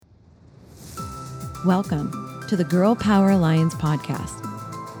Welcome to the Girl Power Alliance podcast,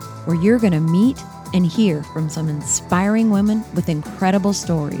 where you're going to meet and hear from some inspiring women with incredible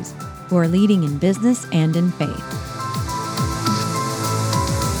stories who are leading in business and in faith.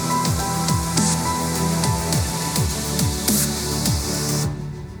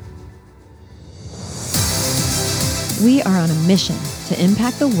 We are on a mission to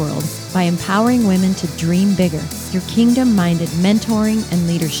impact the world by empowering women to dream bigger through kingdom-minded mentoring and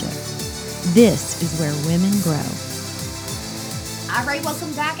leadership. This is where women grow. All right,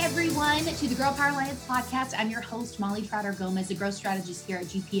 welcome back, everyone, to the Girl Power Alliance podcast. I'm your host, Molly Trotter Gomez, a growth strategist here at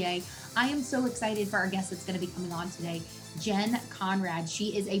GPA. I am so excited for our guest that's going to be coming on today, Jen Conrad.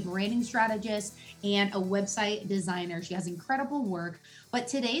 She is a branding strategist and a website designer. She has incredible work. But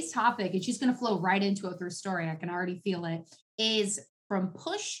today's topic, and she's going to flow right into it with her story, I can already feel it, is from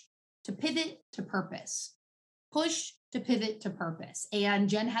push to pivot to purpose. Push to pivot to purpose. And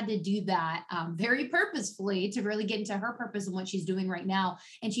Jen had to do that very purposefully to really get into her purpose and what she's doing right now.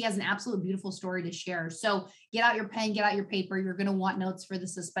 And she has an absolute beautiful story to share. So get out your pen, get out your paper. You're going to want notes for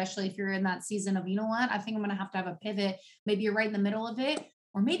this, especially if you're in that season of, you know what, I think I'm going to have a pivot. Maybe you're right in the middle of it,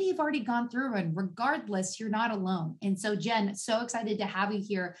 or maybe you've already gone through it. Regardless, you're not alone. And so Jen, so excited to have you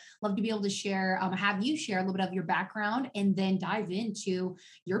here. Love to be able to share, have you share a little bit of your background and then dive into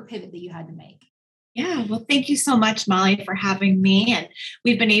your pivot that you had to make. Yeah, well, thank you so much, Molly, for having me. And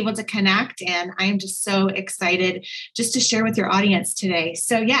we've been able to connect, and I am just so excited just to share with your audience today.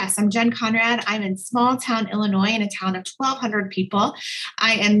 So yes, I'm Jen Conrad. I'm in small town, Illinois, in a town of 1,200 people.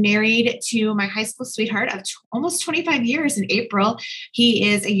 I am married to my high school sweetheart of almost 25 years in April. He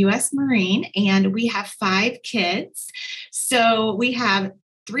is a U.S. Marine, and we have 5 kids. So we have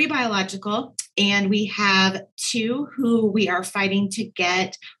 3 biological, and we have 2 who we are fighting to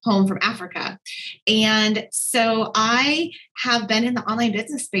get home from Africa. And so I have been in the online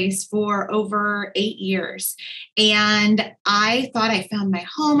business space for over 8 years. And I thought I found my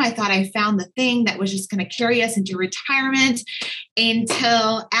home. I thought I found the thing that was just going to carry us into retirement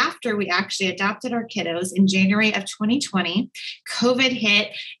until after we actually adopted our kiddos in January of 2020. COVID hit,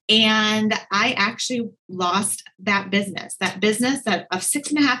 and I actually lost that business that of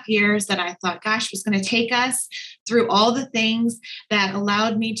 6.5 years that I thought, gosh, was going to take us through all the things that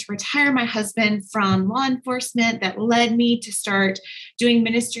allowed me to retire my husband from law enforcement, that led me to start doing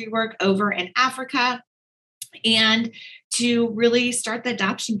ministry work over in Africa, and to really start the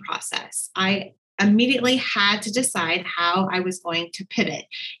adoption process. I immediately had to decide how I was going to pivot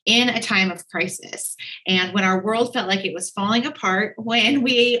in a time of crisis. And when our world felt like it was falling apart, when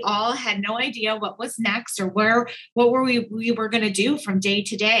we all had no idea what was next or what we were going to do from day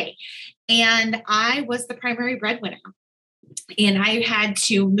to day. And I was the primary breadwinner. And I had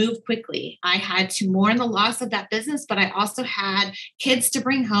to move quickly. I had to mourn the loss of that business, but I also had kids to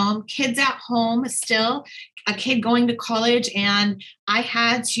bring home, kids at home still, a kid going to college, and I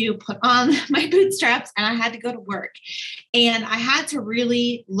had to put on my bootstraps and I had to go to work. And I had to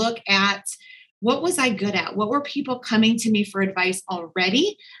really look at what was I good at? What were people coming to me for advice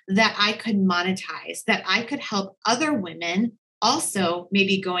already that I could monetize, that I could help other women also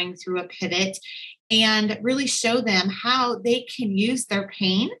maybe going through a pivot, and really show them how they can use their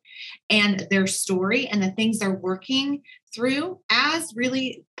pain and their story and the things they're working through as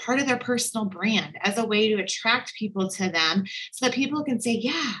really part of their personal brand, as a way to attract people to them so that people can say,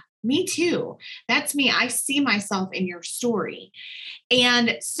 yeah, me too. That's me. I see myself in your story.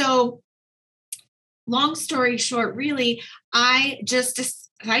 And so long story short, really, I just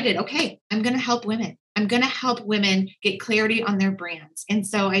decided, okay, I'm going to help women. I'm going to help women get clarity on their brands. And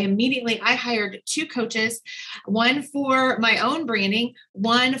so I hired 2 coaches, one for my own branding,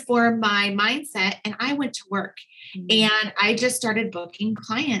 one for my mindset, and I went to work. And I just started booking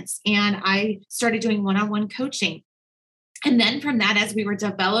clients, and I started doing one-on-one coaching. And then from that, as we were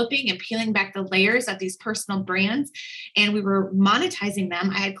developing and peeling back the layers of these personal brands and we were monetizing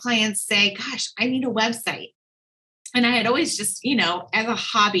them, I had clients say, gosh, I need a website. And I had always just, as a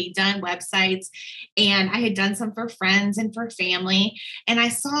hobby, done websites, and I had done some for friends and for family. And I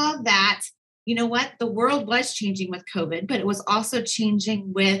saw that, you know what, the world was changing with COVID, but it was also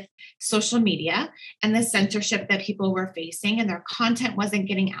changing with social media and the censorship that people were facing, and their content wasn't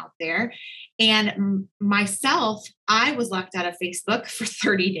getting out there. And myself, I was locked out of Facebook for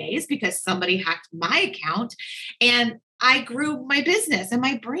 30 days because somebody hacked my account, and I grew my business and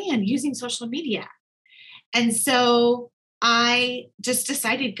my brand using social media. And so I just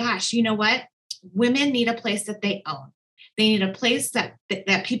decided, gosh, you know what? Women need a place that they own. They need a place that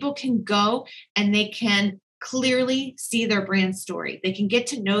people can go and they can clearly see their brand story. They can get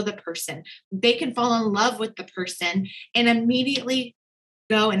to know the person. They can fall in love with the person and immediately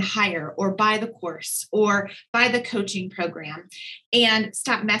go and hire or buy the course or buy the coaching program, and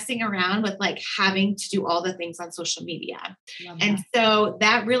stop messing around with like having to do all the things on social media. And so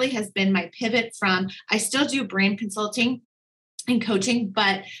that really has been my pivot from, I still do brand consulting and coaching,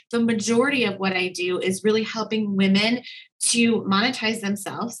 but the majority of what I do is really helping women to monetize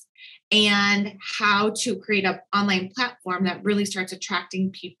themselves and how to create an online platform that really starts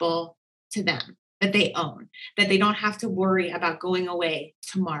attracting people to them, that they own, that they don't have to worry about going away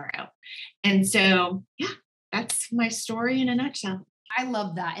tomorrow. And so, yeah, that's my story in a nutshell. I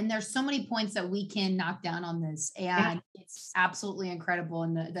love that. And there's so many points that we can knock down on this, and it's absolutely incredible.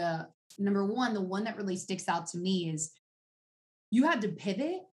 And the number one, the one that really sticks out to me is you had to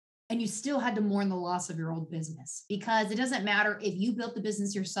pivot and you still had to mourn the loss of your old business, because it doesn't matter if you built the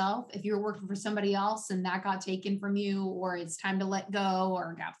business yourself, if you're working for somebody else and that got taken from you, or it's time to let go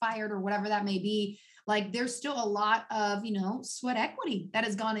or got fired or whatever that may be. Like there's still a lot of, sweat equity that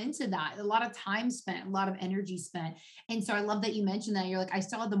has gone into that, a lot of time spent, a lot of energy spent. And so I love that you mentioned that. You're like, I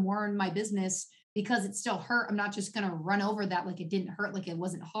still had to mourn my business because it still hurt. I'm not just going to run over that like it didn't hurt, like it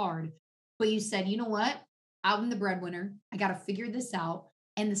wasn't hard. But you said, you know what? I'm the breadwinner. I got to figure this out.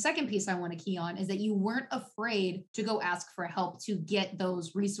 And the second piece I want to key on is that you weren't afraid to go ask for help to get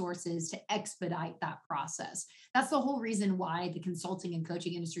those resources to expedite that process. That's the whole reason why the consulting and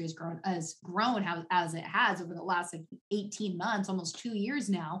coaching industry has grown as it has over the last 18 months, almost 2 years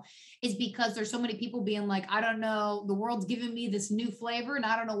now, is because there's so many people being like, I don't know, the world's giving me this new flavor and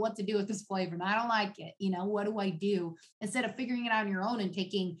I don't know what to do with this flavor and I don't like it. What do I do? Instead of figuring it out on your own and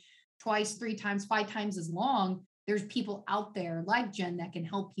taking twice, 3 times, 5 times as long, there's people out there like Jen that can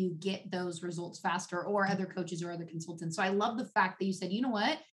help you get those results faster, or other coaches or other consultants. So I love the fact that you said, you know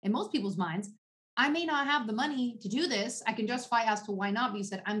what, in most people's minds, I may not have the money to do this. I can justify as to why not. But you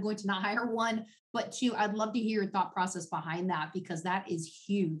said, I'm going to not hire one, but 2, I'd love to hear your thought process behind that, because that is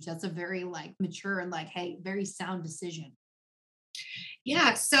huge. That's a very mature and hey, very sound decision.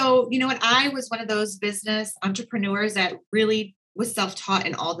 Yeah. So, you know what? I was one of those business entrepreneurs that really was self-taught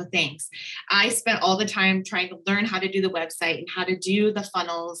in all the things. I spent all the time trying to learn how to do the website and how to do the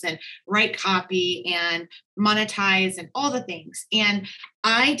funnels and write copy and monetize and all the things. And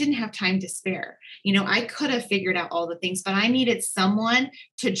I didn't have time to spare. I could have figured out all the things, but I needed someone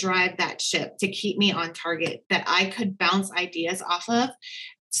to drive that ship, to keep me on target, that I could bounce ideas off of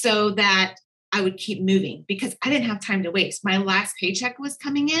so that I would keep moving, because I didn't have time to waste. My last paycheck was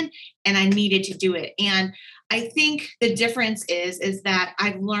coming in and I needed to do it. And I think the difference is that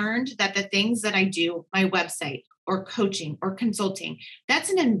I've learned that the things that I do, my website or coaching or consulting, that's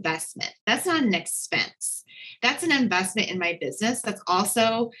an investment. That's not an expense. That's an investment in my business. That's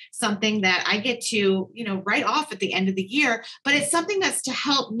also something that I get to, write off at the end of the year, but it's something that's to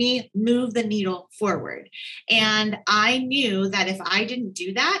help me move the needle forward. And I knew that if I didn't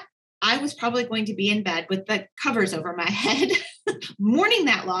do that, I was probably going to be in bed with the covers over my head, mourning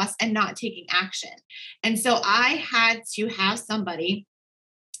that loss and not taking action. And so I had to have somebody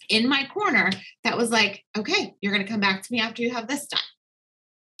in my corner that was like, okay, you're going to come back to me after you have this done.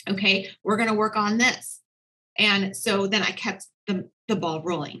 Okay, we're going to work on this. And so then I kept the ball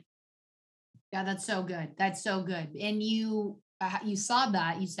rolling. Yeah, that's so good. That's so good. And you saw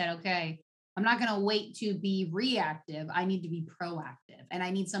that, you said, okay, I'm not going to wait to be reactive. I need to be proactive, and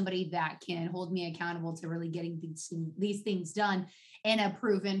I need somebody that can hold me accountable to really getting these things done in a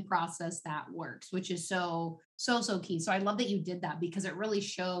proven process that works, which is so key. So I love that you did that, because it really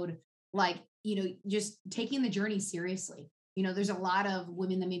showed just taking the journey seriously. There's a lot of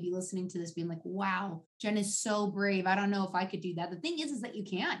women that may be listening to this being like, wow, Jen is so brave. I don't know if I could do that. The thing is that you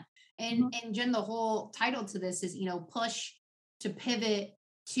can. And Jen, the whole title to this is, push to pivot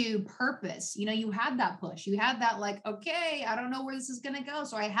to purpose. You had that push, you had that okay, I don't know where this is going to go.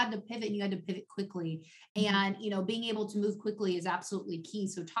 So I had to pivot, and you had to pivot quickly. And, being able to move quickly is absolutely key.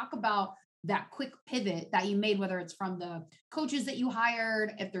 So talk about that quick pivot that you made, whether it's from the coaches that you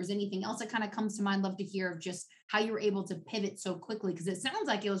hired, if there's anything else that kind of comes to mind. Love to hear of just how you were able to pivot so quickly, because it sounds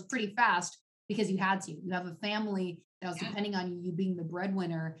like it was pretty fast because you had to. You have a family that was depending on you being the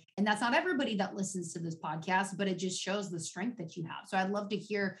breadwinner. And that's not everybody that listens to this podcast, but it just shows the strength that you have. So I'd love to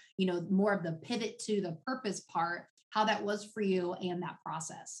hear, more of the pivot to the purpose part, how that was for you and that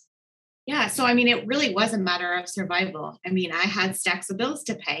process. Yeah. So, it really was a matter of survival. I had stacks of bills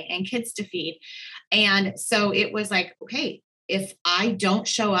to pay and kids to feed. And so it was like, okay, if I don't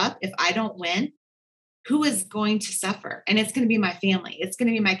show up, if I don't win, who is going to suffer? And it's going to be my family. It's going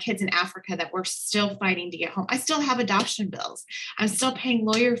to be my kids in Africa that we're still fighting to get home. I still have adoption bills. I'm still paying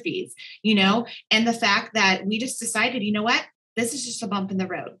lawyer fees, and the fact that we just decided, you know what? this is just a bump in the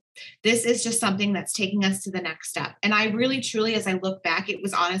road. This is just something that's taking us to the next step. And I really, truly, as I look back, it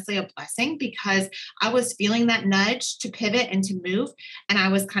was honestly a blessing because I was feeling that nudge to pivot and to move, and I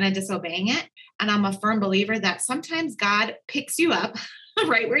was kind of disobeying it. And I'm a firm believer that sometimes God picks you up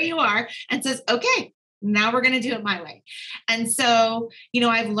right where you are and says, okay, now we're going to do it my way. And so,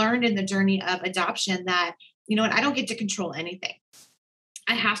 I've learned in the journey of adoption that, I don't get to control anything.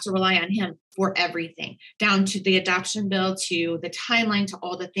 I have to rely on him for everything, down to the adoption bill, to the timeline, to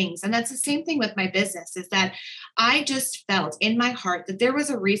all the things. And that's the same thing with my business, is that I just felt in my heart that there was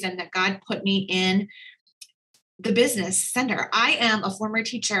a reason that God put me in the business center. I am a former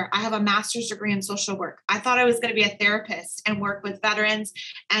teacher. I have a master's degree in social work. I thought I was going to be a therapist and work with veterans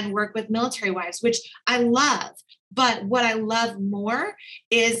and work with military wives, which I love. But what I love more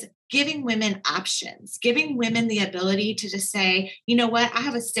is giving women options, giving women the ability to just say, you know what, I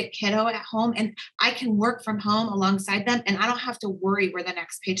have a sick kiddo at home and I can work from home alongside them, and I don't have to worry where the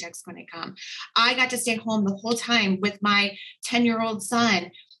next paycheck's going to come. I got to stay home the whole time with my 10-year-old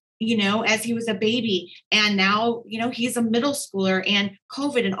son, as he was a baby. And now, he's a middle schooler, and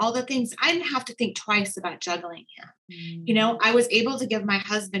COVID and all the things. I didn't have to think twice about juggling him. I was able to give my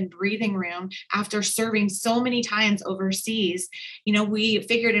husband breathing room after serving so many times overseas. We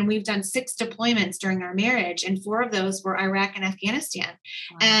figured, and we've done 6 deployments during our marriage, and 4 of those were Iraq and Afghanistan.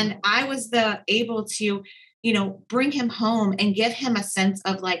 Wow. And I was able to, bring him home and give him a sense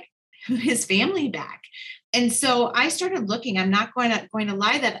of like his family back. And so I started looking. I'm not going to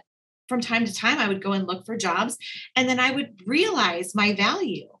lie that from time to time I would go and look for jobs, and then I would realize my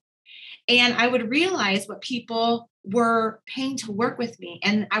value, and I would realize what people were paying to work with me.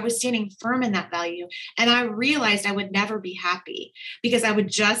 And I was standing firm in that value. And I realized I would never be happy because I would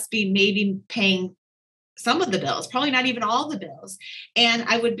just be maybe paying some of the bills, probably not even all the bills. And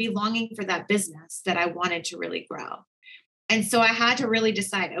I would be longing for that business that I wanted to really grow. And so I had to really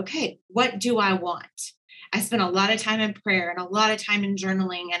decide, okay, what do I want? I spent a lot of time in prayer and a lot of time in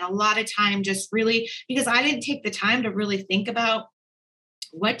journaling and a lot of time just really, because I didn't take the time to really think about,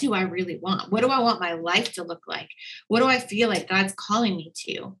 what do I really want? What do I want my life to look like? What do I feel like God's calling me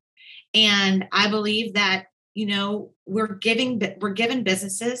to? And I believe that, we're given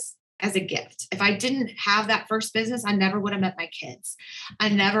businesses as a gift. If I didn't have that first business, I never would have met my kids. I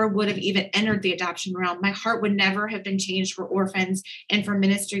never would have even entered the adoption realm. My heart would never have been changed for orphans and for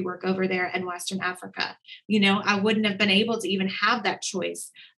ministry work over there in Western Africa. I wouldn't have been able to even have that choice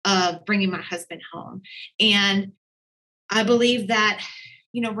of bringing my husband home. And I believe that,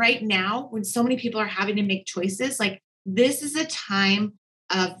 right now, when so many people are having to make choices, like this is a time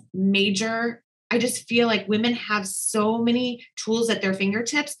of I just feel like women have so many tools at their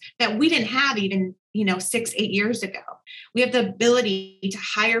fingertips that we didn't have even, 6-8 years ago. We have the ability to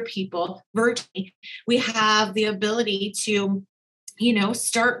hire people virtually. We have the ability to,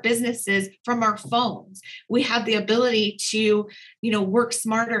 start businesses from our phones. We have the ability to, work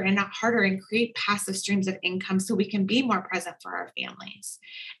smarter and not harder and create passive streams of income so we can be more present for our families.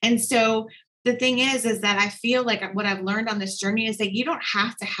 And so the thing is that I feel like what I've learned on this journey is that you don't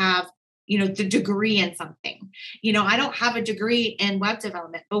have to have, the degree in something. I don't have a degree in web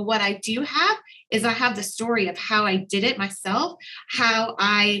development, but what I do have is I have the story of how I did it myself, how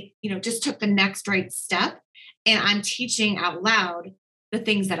I, just took the next right step. And I'm teaching out loud the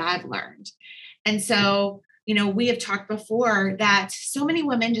things that I've learned. And so, we have talked before that so many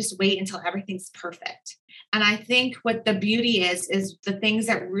women just wait until everything's perfect. And I think what the beauty is the things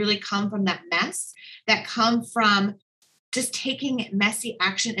that really come from that mess, that come from just taking messy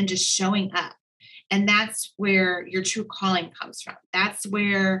action and just showing up. And that's where your true calling comes from. That's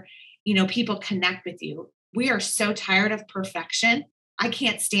where, people connect with you. We are so tired of perfection. I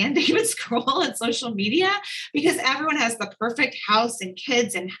can't stand to even scroll on social media because everyone has the perfect house and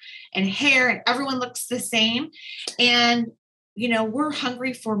kids and hair, and everyone looks the same. And, we're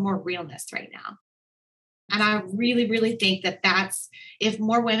hungry for more realness right now. And I really, really think that that's, if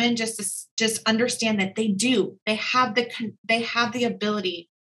more women just understand that they have the ability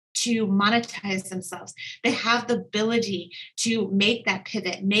to monetize themselves. They have the ability to make that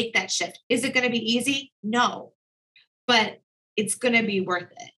pivot, make that shift. Is it going to be easy? No, but it's going to be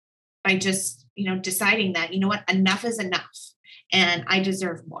worth it by just, deciding that, what, enough is enough and I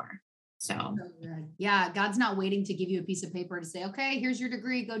deserve more. So yeah, God's not waiting to give you a piece of paper to say, okay, here's your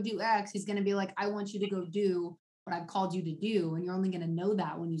degree, go do X. He's going to be like, I want you to go do what I've called you to do. And you're only going to know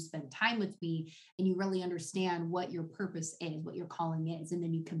that when you spend time with me and you really understand what your purpose is, what your calling is. And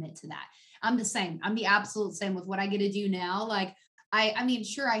then you commit to that. I'm the same. I'm the absolute same with what I get to do now. Like, I mean,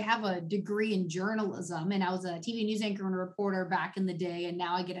 sure, I have a degree in journalism and I was a TV news anchor and a reporter back in the day. And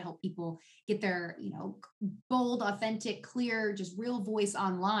now I get to help people get their, bold, authentic, clear, just real voice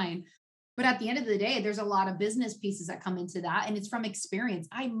online. But at the end of the day, there's a lot of business pieces that come into that. And it's from experience.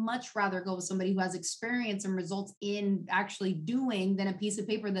 I much rather go with somebody who has experience and results in actually doing than a piece of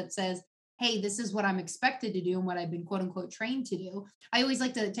paper that says, hey, this is what I'm expected to do and what I've been quote unquote trained to do. I always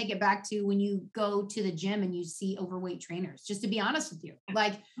like to take it back to when you go to the gym and you see overweight trainers, just to be honest with you,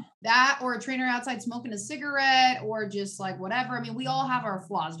 like that, or a trainer outside smoking a cigarette or just like whatever. I mean, we all have our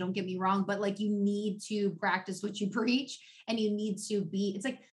flaws, don't get me wrong, but like you need to practice what you preach and you need to be, it's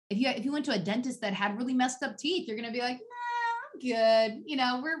like, if you went to a dentist that had really messed up teeth, you're going to be like, nah, I'm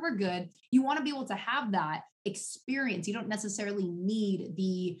good. We're good. You want to be able to have that experience. You don't necessarily need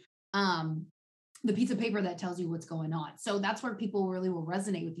the piece of paper that tells you what's going on. So that's where people really will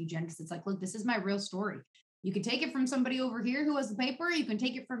resonate with you, Jen, because it's like, look, this is my real story. You can take it from somebody over here who has the paper. You can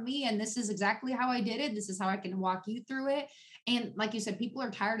take it from me. And this is exactly how I did it. This is how I can walk you through it. And like you said, people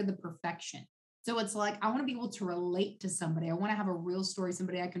are tired of the perfection. So it's like, I want to be able to relate to somebody. I want to have a real story,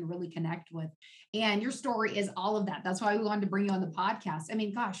 somebody I can really connect with. And your story is all of that. That's why we wanted to bring you on the podcast. I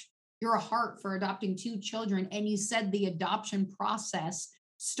mean, gosh, you're a heart for adopting 2 children. And you said the adoption process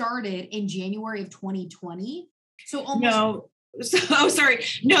started in January of 2020. So almost. Sorry.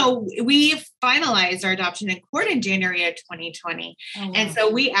 No, we finalized our adoption in court in January of 2020. Oh, wow. And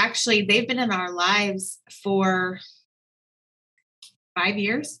so they've been in our lives for 5.5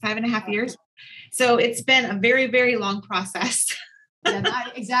 years. So it's been a very, very long process. Yeah,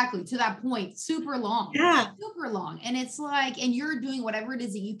 exactly. To that point, super long. Yeah. Super long. And it's like, and you're doing whatever it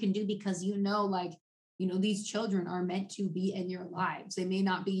is that you can do because these children are meant to be in your lives. They may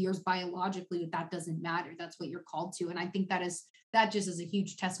not be yours biologically, but that doesn't matter. That's what you're called to. And I think that just is a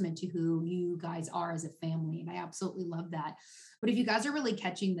huge testament to who you guys are as a family. And I absolutely love that. But if you guys are really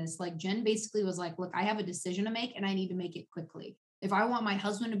catching this, like Jen basically was like, look, I have a decision to make and I need to make it quickly. If I want my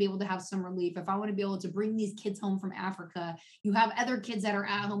husband to be able to have some relief, if I want to be able to bring these kids home from Africa, you have other kids that are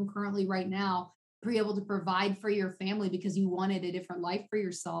at home currently right now, be able to provide for your family because you wanted a different life for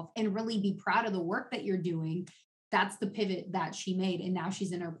yourself and really be proud of the work that you're doing. That's the pivot that she made. And now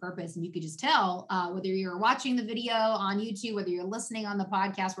she's in her purpose. And you could just tell whether you're watching the video on YouTube, whether you're listening on the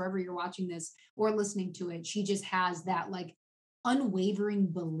podcast, wherever you're watching this or listening to it, she just has that like unwavering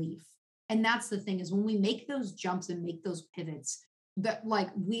belief. And that's the thing is when we make those jumps and make those pivots, that like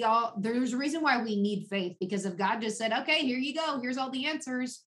there's a reason why we need faith, because if God just said, okay, here you go, here's all the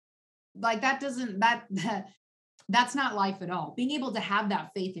answers, like that's not life at all. Being able to have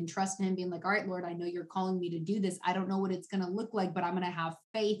that faith and trust in him, being like, all right, Lord, I know you're calling me to do this. I don't know what it's going to look like, but I'm going to have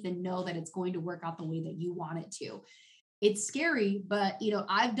faith and know that it's going to work out the way that you want it to. It's scary, but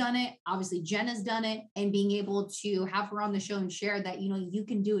I've done it. Obviously Jen has done it, and being able to have her on the show and share that, you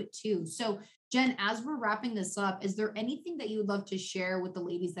can do it too. So Jen, as we're wrapping this up, is there anything that you would love to share with the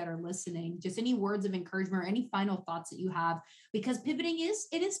ladies that are listening? Just any words of encouragement or any final thoughts that you have? Because pivoting is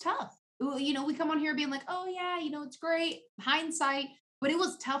tough. We come on here being like, oh yeah, it's great hindsight, but it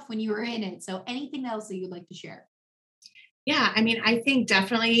was tough when you were in it. So anything else that you'd like to share? Yeah. I mean, I think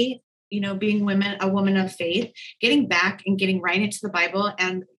definitely, being a woman of faith, getting back and getting right into the Bible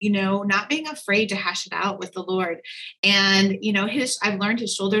and, not being afraid to hash it out with the Lord. And, I've learned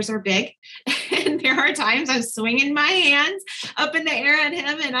his shoulders are big and there are times I'm swinging my hands up in the air at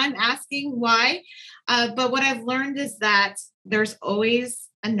him and I'm asking why. But what I've learned is that there's always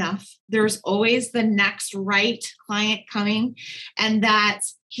enough. There's always the next right client coming, and that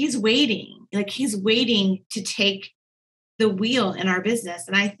he's waiting to take the wheel in our business.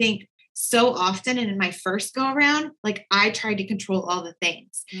 And I think so often, and in my first go around, like I tried to control all the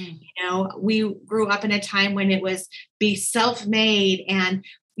things. We grew up in a time when it was be self-made and,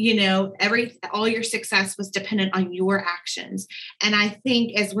 all your success was dependent on your actions. And I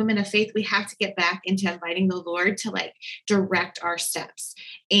think as women of faith, we have to get back into inviting the Lord to like direct our steps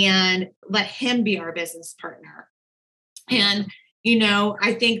and let him be our business partner. And,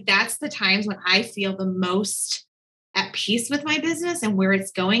 I think that's the times when I feel the most at peace with my business and where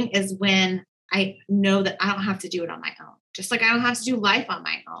it's going is when I know that I don't have to do it on my own, just like I don't have to do life on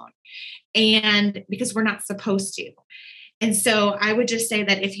my own. And because we're not supposed to. And so I would just say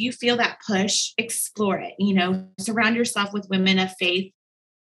that if you feel that push, explore it, surround yourself with women of faith,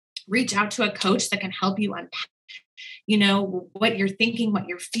 reach out to a coach that can help you unpack, what you're thinking, what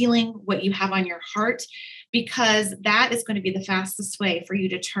you're feeling, what you have on your heart, because that is going to be the fastest way for you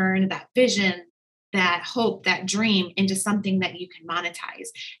to turn that vision, that hope, that dream into something that you can monetize.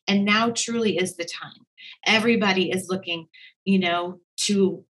 And now truly is the time. Everybody is looking,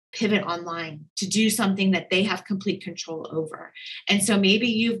 to pivot online to do something that they have complete control over. And so maybe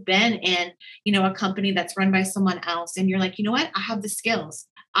you've been in, a company that's run by someone else and you're like, you know what? I have the skills.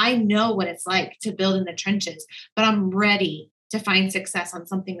 I know what it's like to build in the trenches, but I'm ready to find success on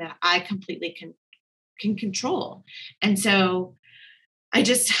something that I completely can control. And so I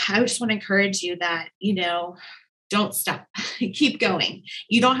just want to encourage you that, don't stop, keep going.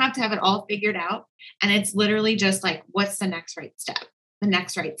 You don't have to have it all figured out. And it's literally just like, what's the next right step? The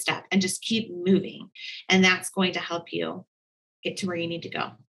next right step, and just keep moving. And that's going to help you get to where you need to go.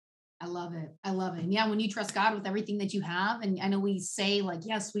 I love it. I love it. And yeah, when you trust God with everything that you have, and I know we say like,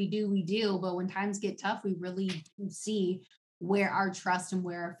 yes, we do, but when times get tough, we really see where our trust and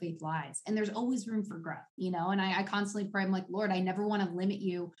where our faith lies. And there's always room for growth, and I constantly pray, I'm like, Lord, I never want to limit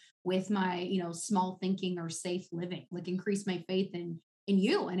you with my, small thinking or safe living, like increase my faith in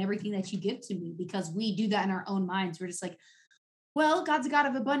you and everything that you give to me, because we do that in our own minds. We're just like, well, God's a God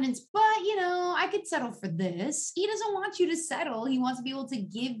of abundance, but I could settle for this. He doesn't want you to settle. He wants to be able to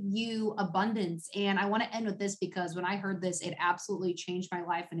give you abundance. And I want to end with this, because when I heard this, it absolutely changed my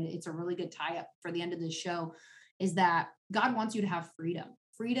life. And it's a really good tie up for the end of this show, is that God wants you to have freedom.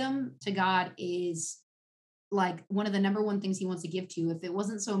 Freedom to God is like one of the number one things he wants to give to you. If it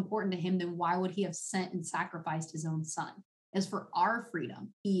wasn't so important to him, then why would he have sent and sacrificed his own son? As for our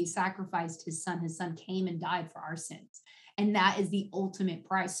freedom, he sacrificed his son. His son came and died for our sins. And that is the ultimate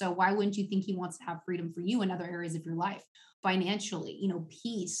price. So why wouldn't you think he wants to have freedom for you in other areas of your life? Financially,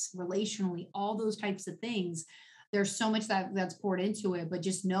 peace, relationally, all those types of things. There's so much that's poured into it, but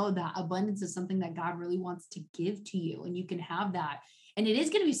just know that abundance is something that God really wants to give to you, and you can have that. And it is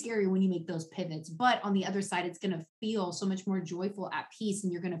going to be scary when you make those pivots, but on the other side, it's going to feel so much more joyful, at peace,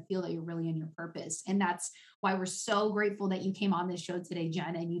 and you're going to feel that you're really in your purpose. And that's why we're so grateful that you came on this show today,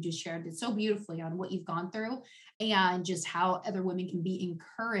 Jen, and you just shared it so beautifully on what you've gone through and just how other women can be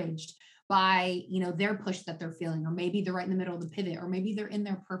encouraged by, their push that they're feeling, or maybe they're right in the middle of the pivot, or maybe they're in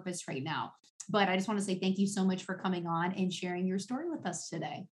their purpose right now. But I just want to say thank you so much for coming on and sharing your story with us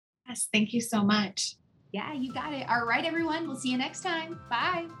today. Yes, thank you so much. Yeah, you got it. All right, everyone. We'll see you next time.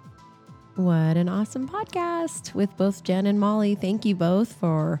 Bye. What an awesome podcast with both Jen and Molly. Thank you both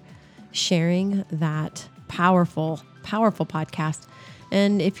for sharing that powerful, powerful podcast.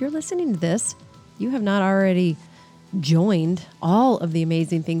 And if you're listening to this, you have not already joined all of the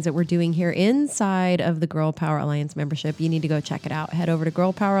amazing things that we're doing here inside of the Girl Power Alliance membership, you need to go check it out. Head over to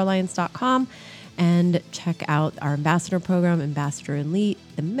girlpoweralliance.com and check out our ambassador program, Ambassador Elite,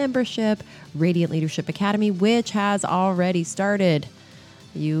 the membership, Radiant Leadership Academy, which has already started.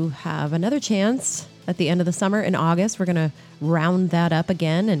 You have another chance at the end of the summer in August. We're going to round that up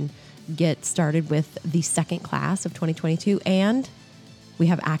again and get started with the second class of 2022. And we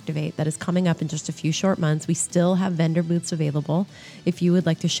have Activate that is coming up in just a few short months. We still have vendor booths available. If you would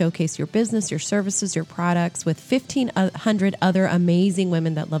like to showcase your business, your services, your products with 1,500 other amazing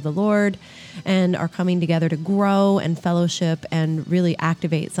women that love the Lord and are coming together to grow and fellowship and really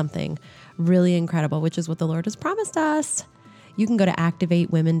activate something really incredible, which is what the Lord has promised us. You can go to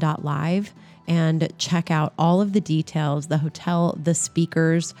activatewomen.live and check out all of the details, the hotel, the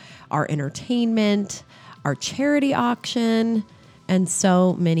speakers, our entertainment, our charity auction, and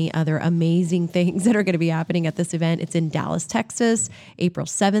so many other amazing things that are going to be happening at this event. It's in Dallas, Texas, April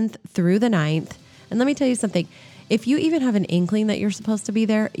 7th through the 9th. And let me tell you something. If you even have an inkling that you're supposed to be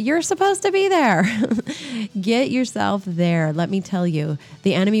there, you're supposed to be there. Get yourself there. Let me tell you,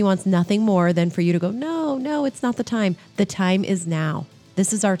 the enemy wants nothing more than for you to go, no, it's not the time. The time is now.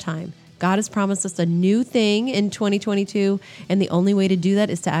 This is our time. God has promised us a new thing in 2022, and the only way to do that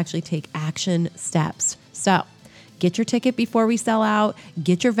is to actually take action steps. So get your ticket before we sell out,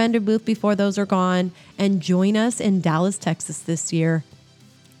 get your vendor booth before those are gone, and join us in Dallas, Texas this year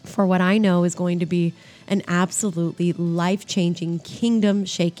for what I know is going to be an absolutely life-changing,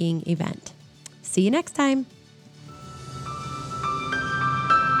 kingdom-shaking event. See you next time.